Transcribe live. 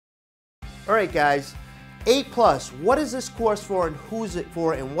All right, guys, A+, what is this course for and who's it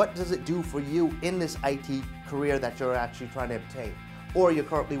for and what does it do for you in this IT career that you're actually trying to obtain or you're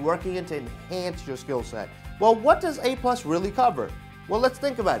currently working in to enhance your skill set? Well, what does A+ really cover? Well, let's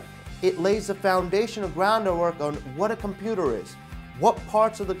think about it. It lays the foundation or groundwork on what a computer is, what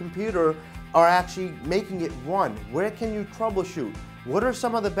parts of the computer are actually making it run, where can you troubleshoot, what are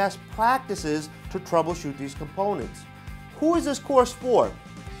some of the best practices to troubleshoot these components. Who is this course for?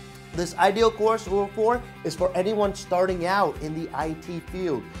 This ideal course is for anyone starting out in the IT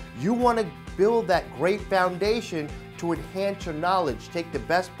field. You want to build that great foundation to enhance your knowledge, take the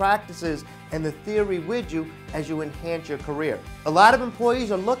best practices and the theory with you as you enhance your career. A lot of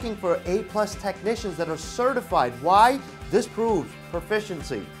employees are looking for A+ technicians that are certified. Why? This proves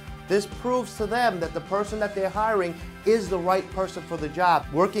proficiency. This proves to them that the person that they're hiring is the right person for the job.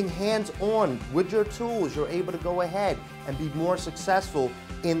 Working hands-on with your tools, you're able to go ahead and be more successful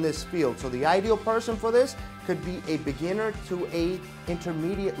in this field. So the ideal person for this could be a beginner to a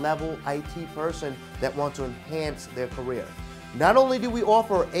intermediate level IT person that wants to enhance their career. Not only do we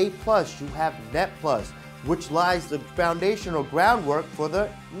offer A+, you have Net+, which lies the foundational groundwork for the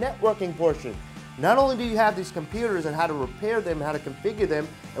networking portion. Not only do you have these computers and how to repair them, how to configure them,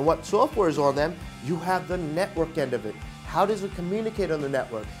 and what software is on them, you have the network end of it. How does it communicate on the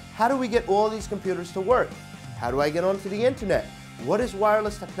network? How do we get all these computers to work? How do I get onto the internet? What is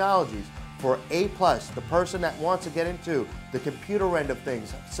wireless technologies? For A+, the person that wants to get into the computer end of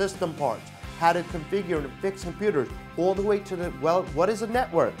things, system parts, how to configure and fix computers, all the way to the, well, what is a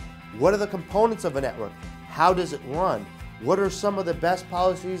network? What are the components of a network? How does it run? What are some of the best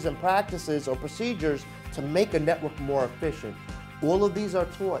policies and practices or procedures to make a network more efficient? All of these are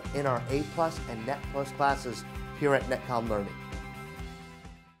taught in our A+ and Net+ classes here at NetCom Learning.